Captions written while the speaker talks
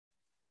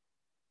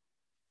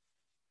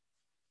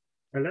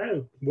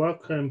Hello,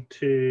 welcome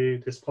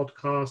to this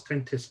podcast,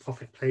 Dentist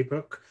Profit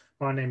Playbook.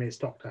 My name is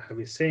Dr.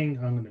 Harry Singh.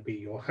 I'm going to be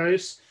your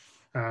host.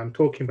 I'm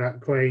talking about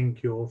growing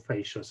your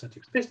facial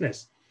aesthetics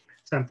business.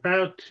 So I'm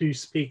proud to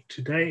speak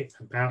today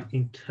about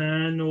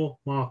internal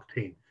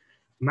marketing,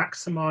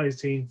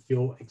 maximizing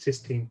your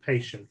existing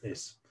patient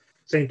list.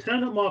 So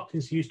internal marketing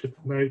is used to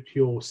promote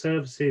your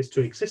services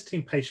to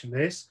existing patient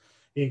lists.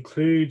 It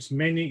includes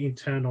many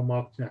internal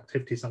marketing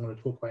activities I'm going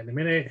to talk about in a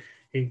minute,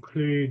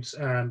 includes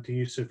the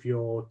use of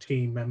your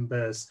team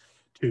members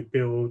to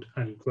build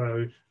and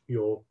grow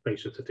your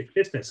facial aesthetic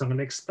business. I'm going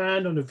to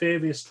expand on the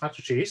various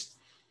strategies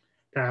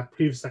that have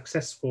proved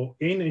successful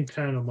in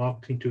internal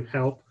marketing to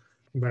help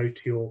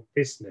promote your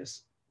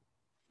business.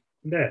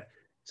 There.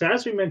 So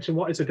as we mentioned,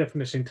 what is the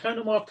definition?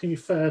 Internal marketing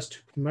refers to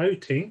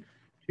promoting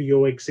to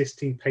your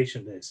existing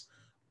patient list.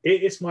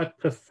 It is my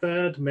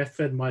preferred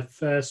method, my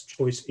first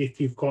choice if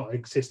you've got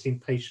existing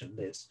patient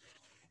list.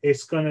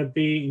 It's going to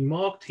be, in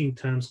marketing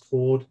terms,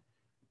 called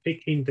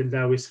picking the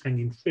lowest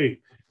hanging fruit.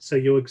 So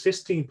your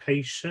existing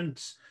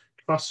patients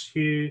trust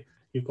you,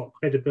 you've got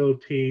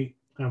credibility,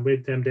 and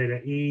with them, they're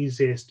the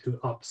easiest to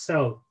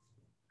upsell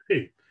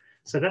to.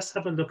 So let's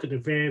have a look at the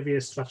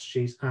various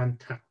strategies and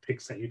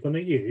tactics that you're going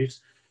to use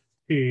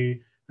to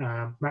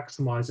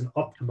maximize and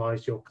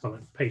optimize your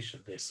current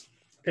patient list.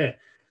 Okay.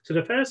 So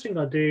the first thing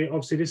I do,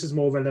 obviously this is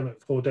more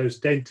relevant for those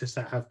dentists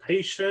that have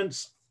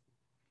patients,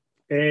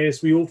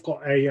 is we all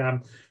got a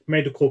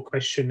medical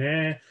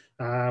questionnaire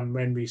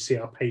when we see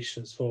our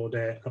patients for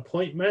their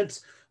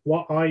appointments.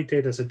 What I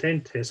did as a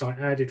dentist, I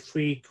added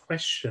 3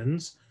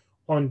 questions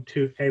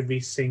onto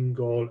every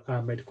single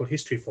medical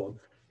history form.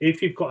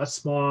 If you've got a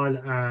small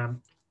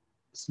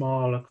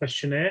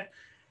questionnaire,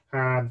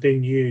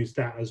 then use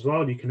that as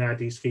well. You can add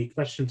these 3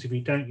 questions. If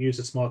you don't use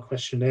a small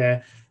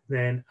questionnaire,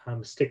 then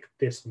stick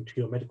this into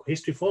your medical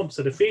history form.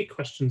 So the 3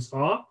 questions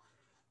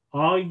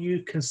are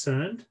you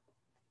concerned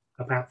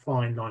about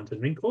fine lines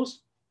and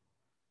wrinkles?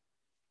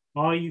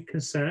 Are you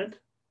concerned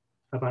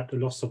about the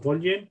loss of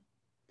volume?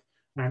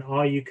 And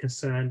are you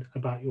concerned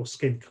about your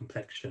skin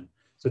complexion?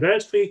 So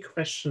those 3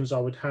 questions I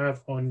would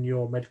have on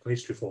your medical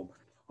history form.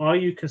 Are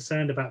you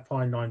concerned about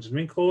fine lines and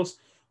wrinkles?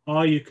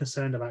 Are you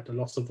concerned about the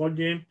loss of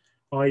volume?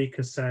 Are you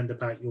concerned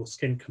about your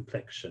skin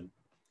complexion?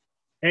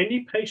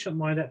 Any patient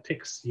mind that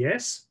ticks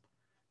yes,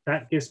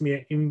 that gives me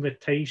an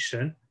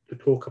invitation to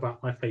talk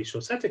about my facial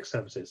aesthetic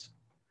services.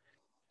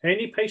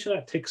 Any patient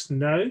that ticks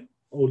no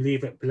or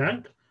leave it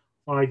blank,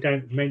 I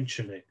don't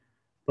mention it.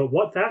 But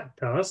what that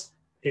does,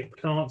 it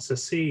plants a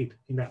seed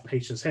in that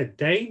patient's head.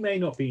 They may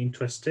not be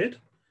interested,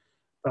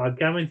 but I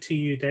guarantee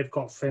you they've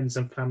got friends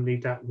and family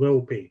that will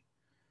be.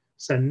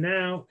 So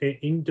now it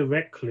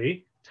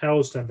indirectly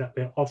tells them that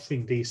we're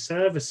offering these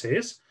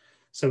services.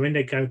 So when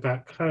they go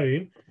back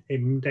home,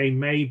 they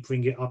may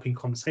bring it up in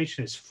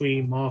conversation. It's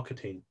free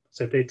marketing.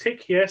 So if they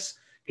tick yes,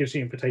 gives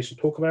you an invitation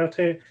to talk about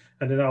it.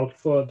 And then I'll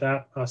forward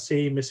that. I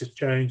see, Mrs.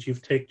 Jones,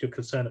 you've ticked your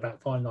concern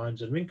about fine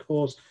lines and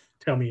wrinkles.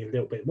 Tell me a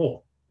little bit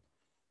more.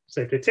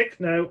 So if they tick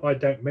no, I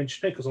don't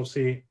mention it because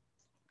obviously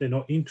they're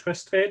not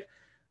interested.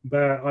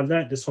 But I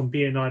learned this from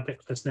BNI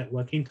Breakfast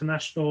Network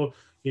International.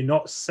 You're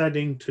not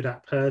selling to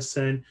that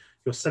person,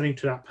 you're selling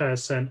to that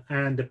person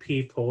and the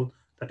people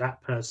that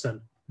that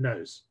person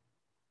knows.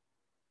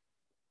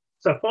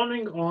 So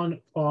following on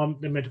from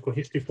the medical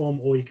history form,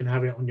 or you can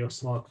have it on your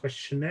SMART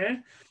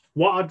questionnaire.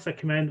 What I'd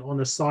recommend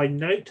on a side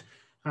note,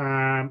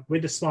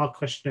 with the SMART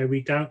questionnaire, we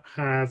don't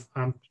have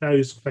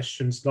closed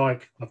questions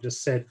like I've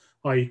just said,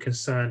 are you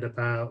concerned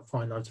about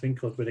fine lines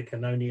wrinkles, where they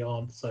can only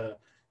answer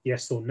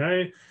yes or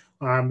no.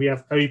 We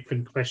have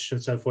open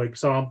questions. So for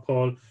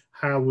example,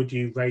 how would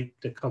you rate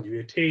the color of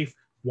your teeth,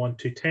 1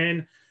 to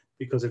 10?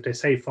 Because if they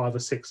say 5 or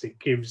 6, it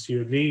gives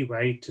you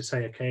leeway to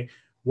say, okay,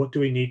 what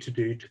do we need to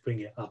do to bring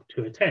it up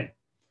to a 10?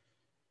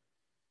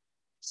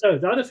 So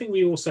the other thing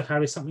we also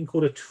have is something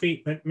called a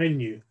treatment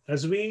menu.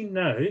 As we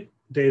know,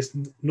 there's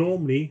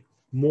normally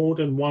more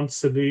than one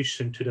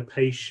solution to the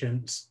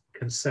patient's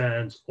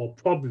concerns or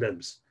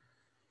problems.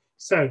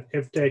 So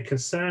if they're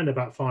concerned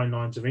about fine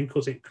lines and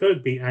wrinkles, it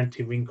could be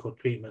anti-wrinkle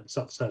treatment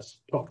such as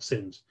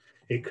toxins.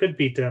 It could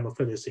be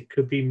dermophilia. It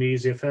could be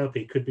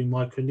mesiotherapy. It could be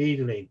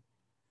microneedling.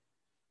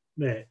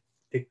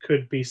 It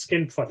could be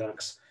skin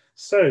products.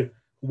 So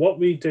what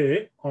we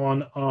do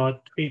on our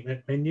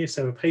treatment menu,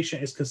 so a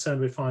patient is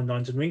concerned with fine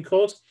lines and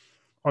wrinkles,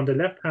 on the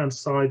left-hand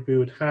side, we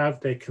would have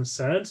their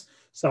concerns.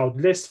 So I'll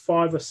list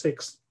 5 or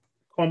 6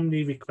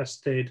 commonly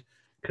requested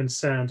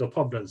concerns or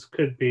problems.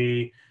 Could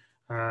be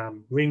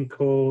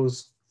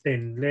wrinkles,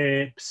 thin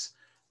lips,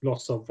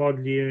 loss of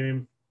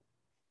volume,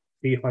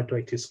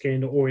 dehydrated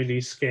skin, oily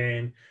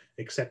skin,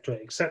 etc.,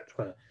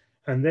 etc.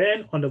 And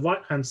then on the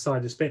right-hand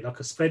side, it's a bit like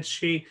a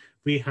spreadsheet.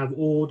 We have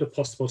all the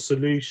possible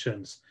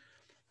solutions.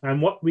 And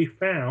what we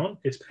found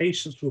is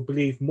patients will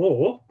believe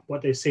more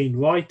what they see in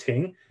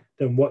writing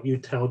than what you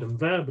tell them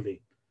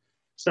verbally.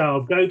 So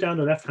I'll go down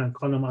the left-hand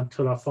column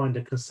until I find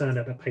a concern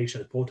that the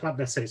patient has brought up.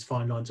 Let's say it's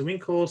fine lines and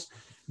wrinkles.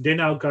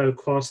 Then I'll go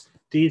across.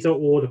 These are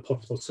all the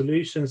possible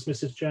solutions,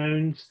 Mrs.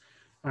 Jones.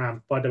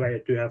 By the way,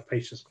 I do have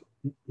patients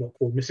not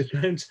called Mrs.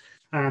 Jones.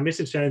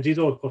 Mrs. Jones, these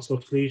are all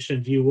possible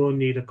solutions. You will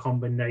need a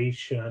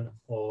combination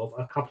of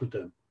a couple of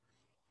them.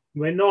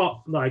 We're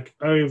not like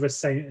over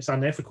saying it's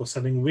unethical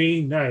selling.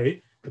 We know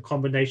the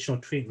combination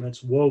of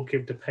treatments will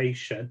give the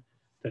patient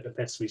the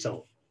best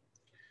result.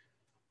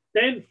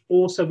 Then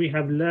also we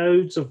have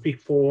loads of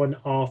before and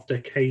after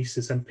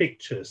cases and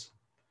pictures,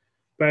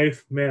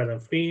 both male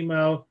and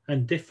female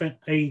and different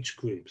age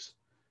groups.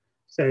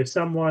 So if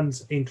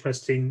someone's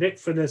interested in lip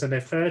fillers and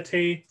they're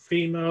 30,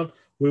 female,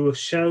 we will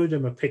show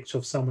them a picture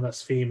of someone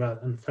that's female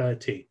and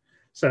 30.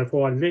 So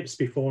for our lips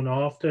before and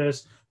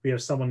afters, we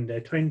have someone in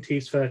their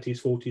 20s,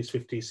 30s, 40s,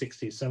 50s,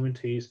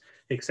 60s, 70s,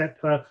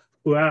 etc.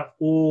 Throughout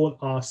all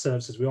our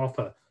services we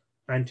offer,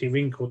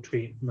 anti-wrinkle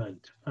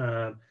treatment,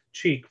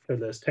 cheek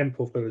fillers,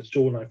 temple fillers,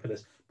 jawline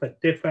fillers, but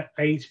different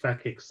age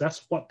brackets.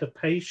 That's what the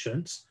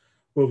patients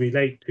will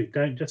relate to.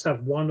 Don't just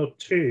have one or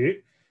two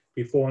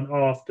before and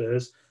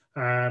afters.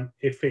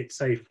 If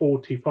it's a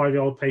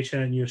 45-year-old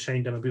patient and you're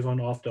showing them a before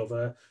and after of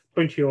a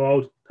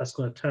 20-year-old, that's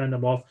going to turn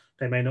them off.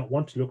 They may not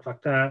want to look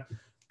like that.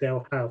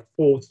 They'll have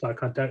thoughts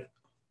like,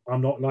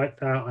 I'm not like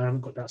that. I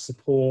haven't got that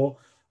support.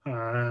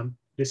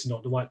 This is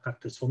not the right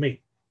practice for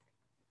me.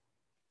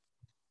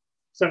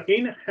 So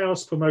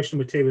in-house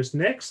promotional materials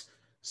next.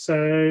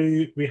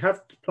 So we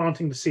have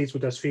planting the seeds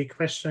with those 3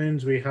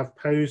 questions. We have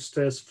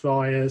posters,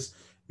 flyers,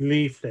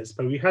 leaflets,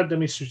 but we have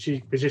them in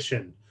strategic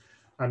position.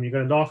 You're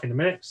going to laugh in a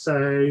minute.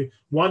 So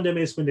one of them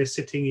is when they're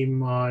sitting in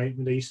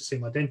when they used to sit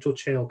in my dental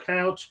chair or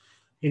couch,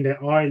 in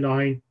their eye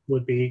line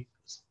would be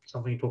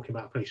something talking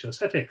about facial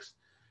aesthetics.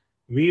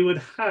 We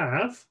would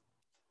have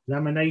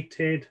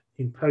laminated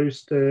in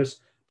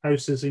posters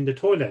in the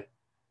toilet.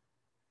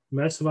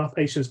 Most of our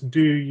patients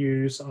do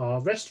use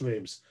our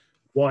restrooms.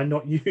 Why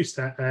not use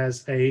that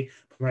as a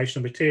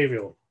promotional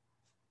material?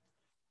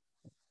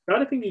 The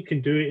other thing you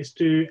can do is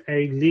do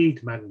a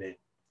lead magnet.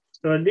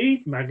 So a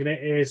lead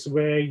magnet is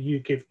where you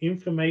give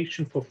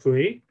information for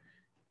free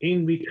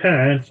in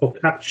return for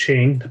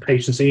capturing the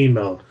patient's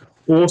email,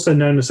 also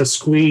known as a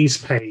squeeze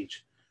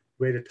page,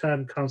 where the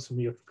term comes from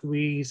you're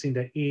squeezing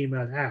the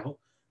email out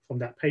from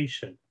that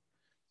patient.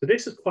 So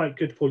this is quite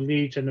good for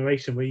lead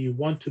generation where you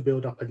want to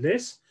build up a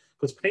list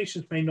because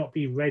patients may not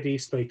be ready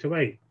straight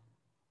away.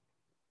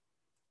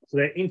 So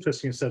they're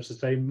interested in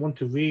services. They want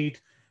to read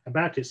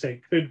about it. So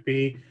it could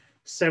be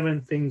 7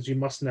 things you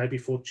must know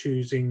before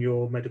choosing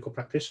your medical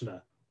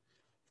practitioner,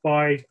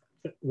 5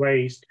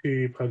 ways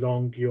to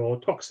prolong your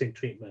toxin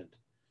treatment,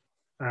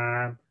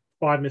 5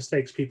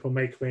 mistakes people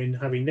make when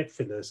having lip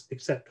fillers,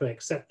 etc.,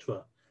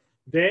 etc.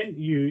 Then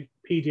you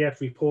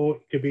PDF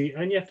report could be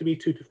only have to be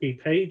 2 to 3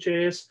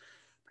 pages.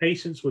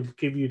 Patients would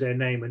give you their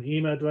name and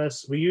email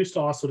address. We used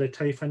to ask for their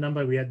telephone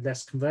number. We had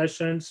less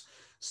conversions,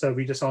 so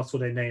we just asked for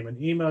their name and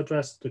email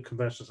address. The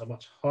conversions are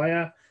much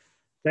higher.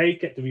 They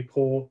get the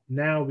report.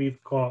 Now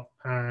we've got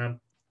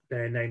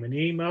their name and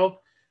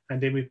email,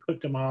 and then we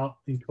put them out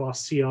into our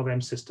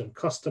CRM system,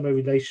 Customer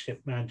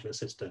Relationship Management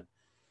System.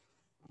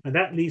 And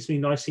that leads me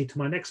nicely to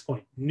my next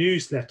point,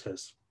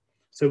 newsletters.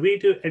 So we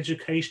do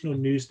educational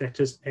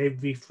newsletters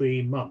every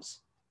 3 months.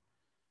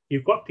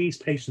 You've got these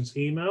patients'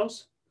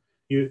 emails.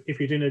 If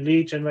you're doing a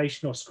lead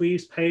generation or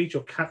squeeze page,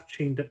 you're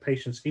capturing the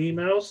patient's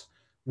emails.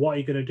 What are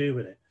you going to do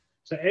with it?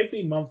 So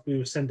every month we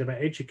will send them an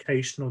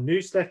educational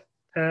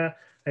newsletter,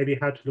 maybe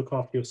how to look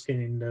after your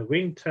skin in the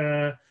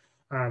winter,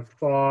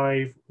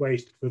 5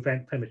 ways to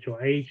prevent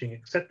premature aging,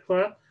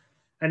 etc.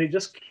 And it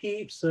just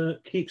keeps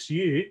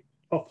you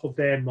top of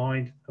their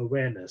mind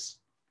awareness.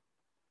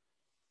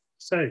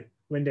 So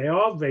when they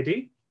are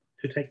ready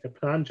to take the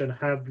plunge and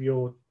have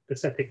your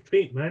aesthetic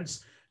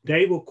treatments,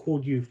 they will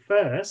call you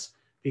first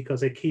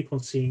because they keep on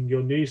seeing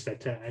your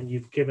newsletter and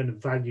you've given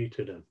value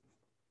to them.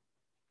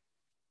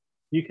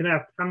 You can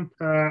have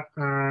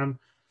pamper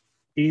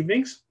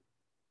evenings.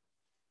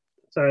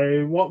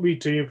 So what we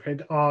do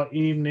in our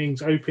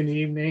evenings, open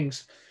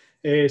evenings,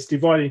 is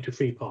divided into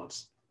 3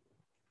 parts.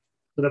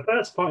 So the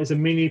first part is a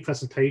mini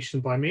presentation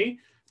by me,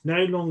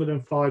 no longer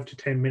than 5 to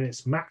 10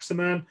 minutes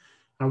maximum.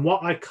 And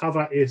what I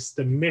cover is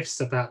the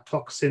myths about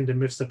toxin, the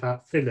myths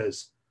about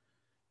fillers,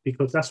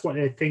 because that's what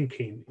they're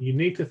thinking. You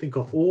need to think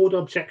of all the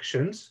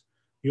objections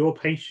your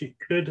patient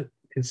could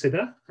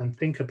consider and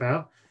think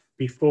about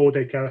before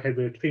they go ahead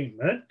with a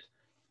treatment.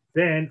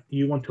 Then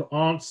you want to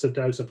answer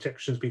those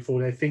objections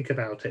before they think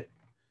about it.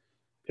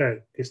 So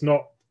it's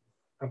not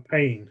a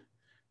pain.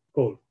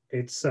 Cool.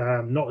 It's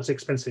not as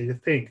expensive as you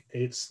think.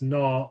 It's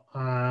not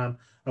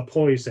a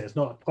poison. It's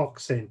not a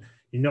toxin.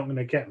 You're not going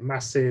to get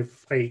massive,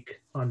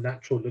 fake,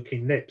 unnatural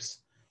looking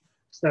lips.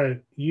 So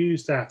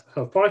use that.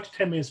 5 to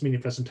 10 minutes mini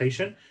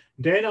presentation.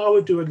 Then I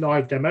would do a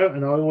live demo,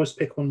 and I always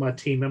pick one of my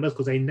team members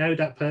because they know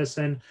that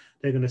person.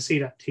 They're going to see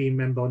that team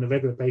member on a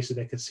regular basis.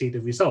 They can see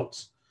the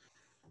results.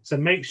 So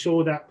make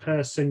sure that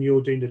person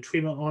you're doing the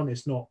treatment on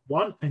is not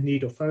 1,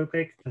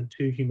 anidophobic, and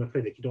 2,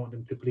 hemophilic. You don't want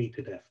them to bleed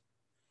to death.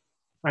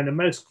 And the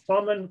most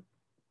common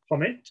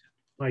comment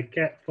I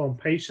get from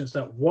patients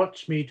that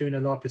watch me doing a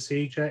live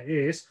procedure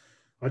is,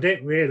 I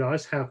didn't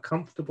realize how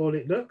comfortable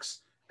it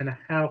looks and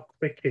how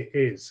quick it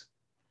is.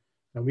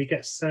 And we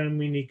get so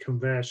many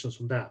conversions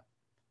from that.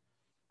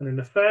 And then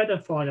the third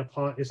and final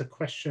part is a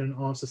question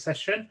and answer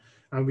session.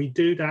 And we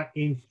do that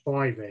in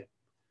private.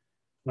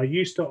 I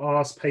used to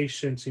ask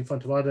patients in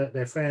front of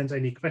their friends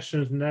any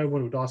questions. No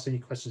one would ask any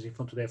questions in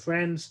front of their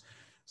friends.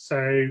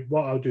 So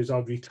what I'll do is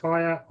I'll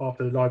retire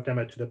after the live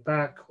demo to the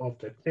back of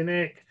the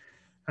clinic.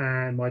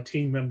 And my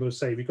team member will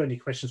say, if you've got any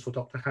questions for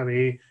Dr.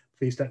 Harry,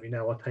 please let me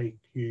know. I'll take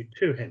you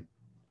to him.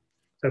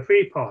 So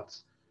 3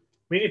 parts.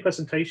 Mini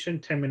presentation,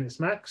 10 minutes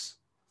max.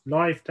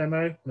 Live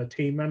demo on a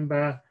team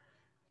member.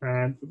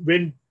 And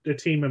when the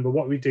team member,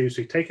 what we do is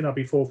we've taken our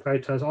before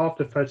photos.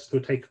 After photos,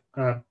 we'll take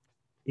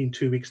in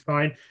 2 weeks'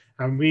 time.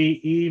 And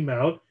we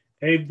emailed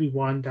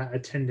everyone that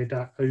attended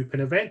that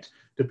open event,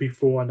 the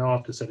before and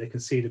after, so they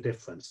can see the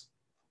difference.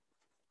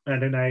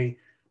 And then a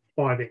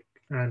private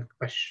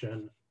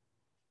question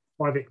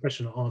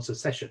and answer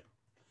session.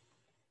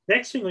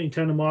 Next thing on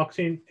internal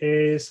marketing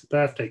is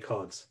birthday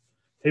cards.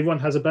 Everyone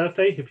has a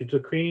birthday. If you're the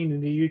Queen in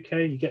the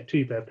UK, you get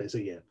 2 birthdays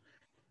a year.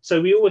 So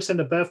we always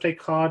send a birthday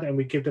card and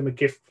we give them a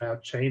gift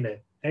voucher in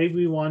it.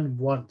 Everyone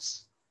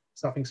wants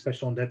something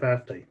special on their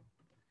birthday.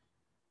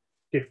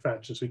 Gift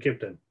vouchers we give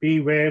them.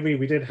 Be wary.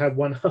 We did have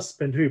one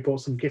husband who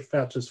bought some gift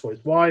vouchers for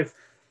his wife,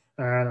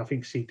 and I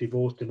think she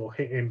divorced him or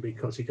hit him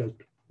because he goes,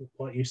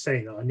 "What are you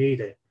saying? I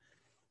need it."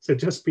 So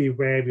just be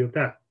wary of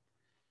that.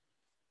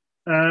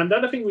 And the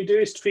other thing we do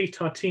is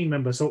treat our team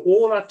members. So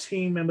all our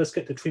team members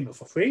get the treatment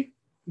for free.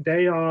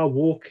 They are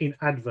walking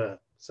advert,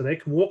 so they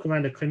can walk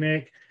around the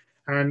clinic,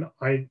 and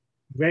I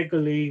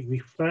regularly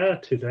refer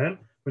to them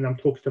when I'm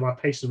talking to my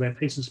patients. When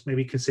patients may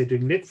be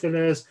considering lip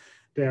fillers,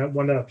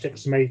 one of the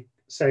objectives may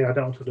say, "I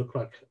don't want to look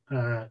like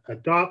a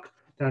duck."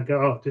 Then I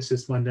go, "Oh, this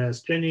is my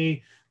nurse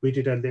Jenny. We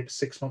did her lips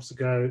 6 months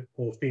ago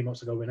or 3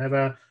 months ago,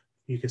 whenever."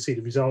 You can see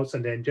the results,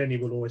 and then Jenny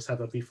will always have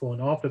her before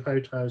and after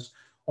photos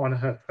on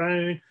her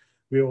phone.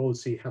 We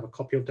also have a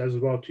copy of those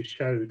as well to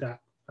show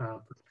that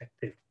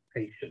prospective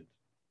patient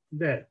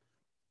there.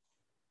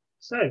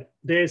 So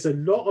there's a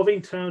lot of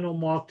internal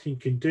marketing you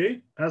can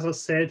do. As I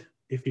said,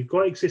 if you've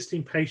got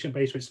existing patient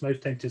base, which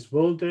most dentists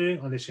will do,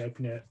 unless you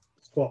open a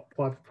squat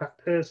private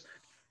practice,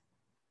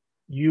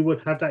 you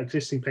would have that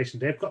existing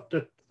patient. They've got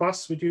the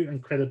trust with you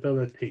and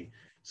credibility.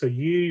 So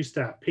use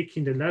that,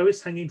 picking the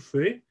lowest hanging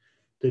fruit,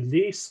 the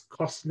least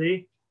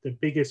costly, the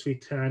biggest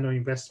return on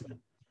investment.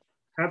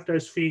 Have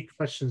those 3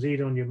 questions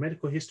either on your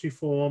medical history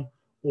form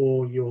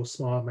or your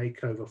smart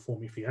makeover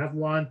form if you have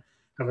one.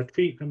 Have a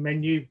treatment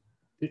menu,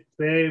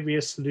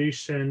 various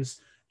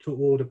solutions to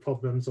all the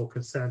problems or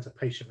concerns a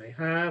patient may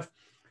have.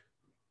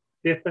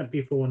 Different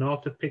before and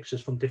after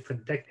pictures from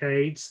different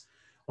decades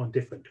on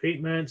different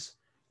treatments.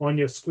 On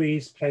your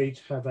squeeze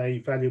page, have a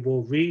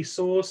valuable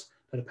resource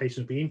that a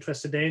patient will be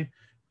interested in.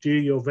 Do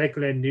your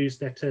regular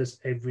newsletters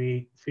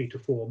every 3 to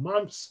 4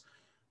 months.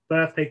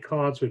 Birthday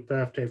cards with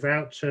birthday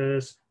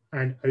vouchers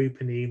and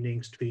open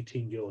evenings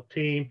treating your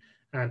team.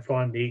 And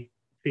finally,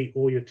 treat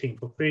all your team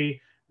for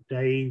free.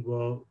 They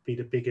will be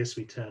the biggest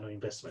return on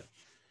investment.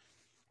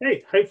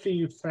 Hey, hopefully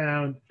you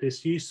found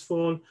this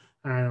useful,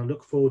 and I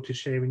look forward to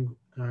sharing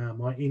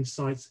my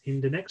insights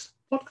in the next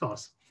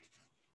podcast.